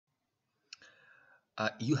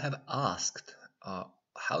You have asked,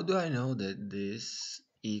 how do I know that this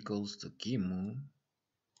equals to Kimu?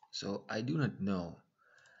 So I do not know.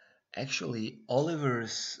 Actually,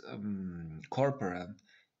 Oliver's corpora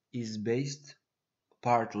is based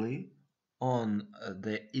partly on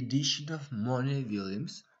the edition of Monet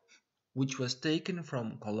Williams, which was taken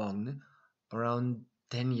from Cologne around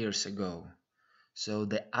 10 years ago. So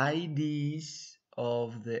the IDs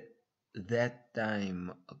of the that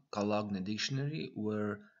time Cologne dictionary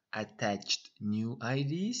were attached new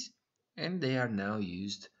IDs, and they are now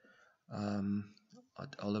used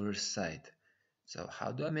at Oliver's site. So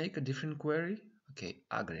how do I make a different query? Okay,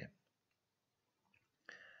 agre.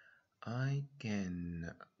 I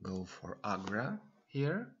can go for agra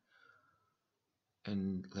here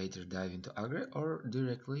and later dive into agre, or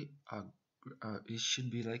directly it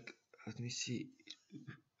should be like, let me see,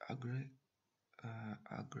 agre,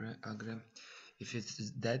 agre, if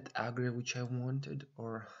it's that agre which I wanted,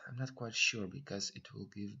 or I'm not quite sure because it will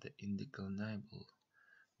give the indeclinable.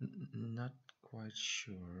 Not quite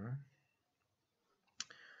sure.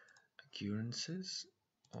 Occurrences,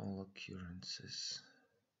 all occurrences.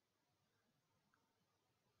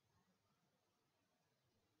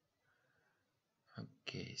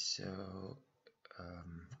 Okay, so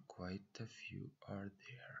quite a few are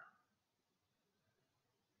there.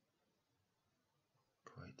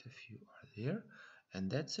 Quite a few are there,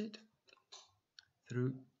 and that's it.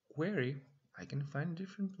 Through query, I can find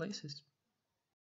different places.